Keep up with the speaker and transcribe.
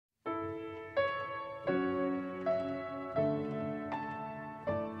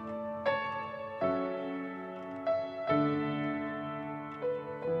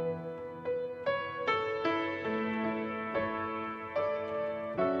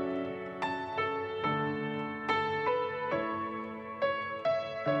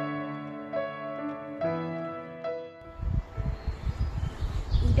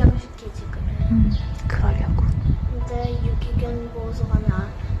보고서관에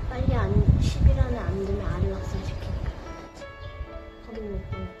빨리 10일 안에 안 되면 아리락산 시키니까. 거긴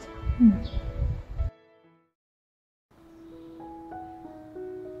못 보냈죠. 응.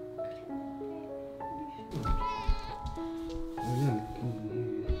 그냥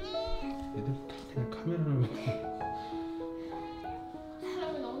애들 다 그냥 카메라로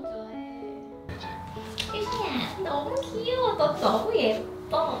사람을 너무 좋아해. 유시야 너무 귀여워. 너 너무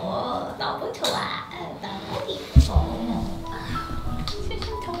예뻐. 너무 좋아. 너무 예뻐. 유시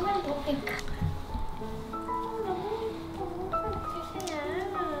정말 너무 예뻐. 너무 예뻐. 유시야.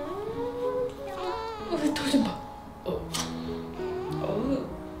 도좀 봐.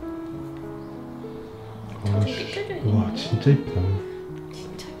 와 진짜 이쁘다.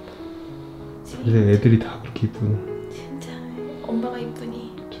 진짜 예뻐. 근데 애들이 다 그렇게 이쁘네. 진짜 엄마가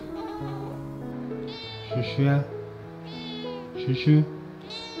이쁘니. 슈슈야 슈슈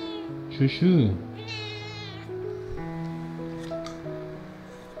슈슈.